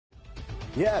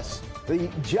Yes, the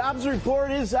jobs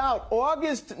report is out.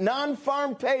 August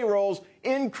non-farm payrolls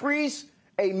increase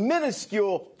a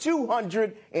minuscule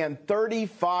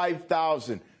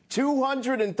 235,000.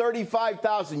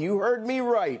 235,000. You heard me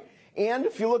right. And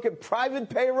if you look at private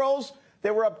payrolls,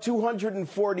 they were up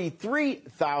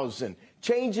 243,000.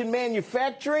 Change in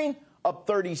manufacturing, up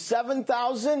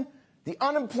 37,000. The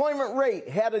unemployment rate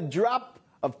had a drop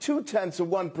of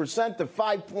 0.2% to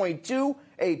 5.2,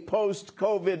 a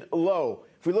post-COVID low.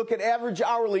 If we look at average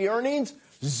hourly earnings,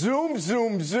 zoom,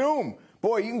 zoom, zoom.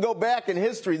 Boy, you can go back in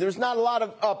history. There's not a lot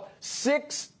of up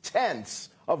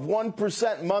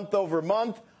 0.6% month over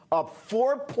month, up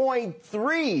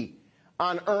 4.3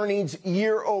 on earnings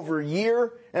year over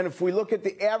year. And if we look at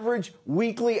the average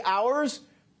weekly hours,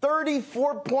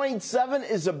 34.7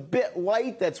 is a bit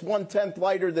light. That's 1/10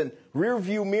 lighter than rear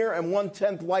view mirror and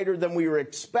 1/10 lighter than we were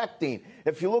expecting.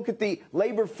 If you look at the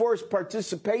labor force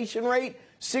participation rate,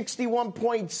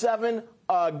 61.7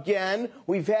 again.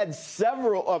 We've had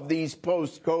several of these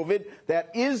post-COVID.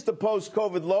 That is the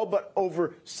post-COVID low, but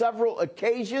over several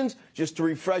occasions. Just to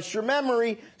refresh your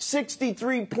memory,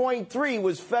 63.3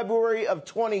 was February of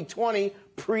 2020.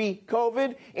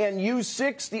 Pre-COVID, and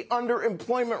U6, the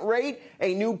underemployment rate,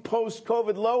 a new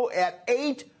post-COVID low at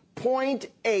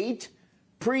 8.8.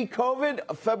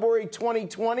 Pre-COVID, February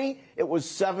 2020, it was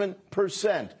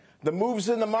 7%. The moves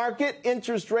in the market,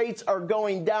 interest rates are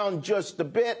going down just a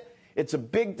bit. It's a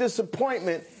big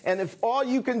disappointment, and if all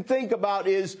you can think about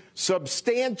is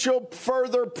substantial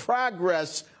further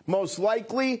progress, most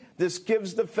likely this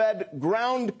gives the Fed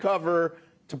ground cover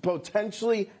to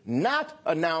potentially not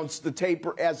announce the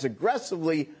taper as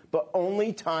aggressively, but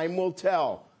only time will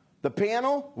tell. The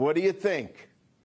panel, what do you think?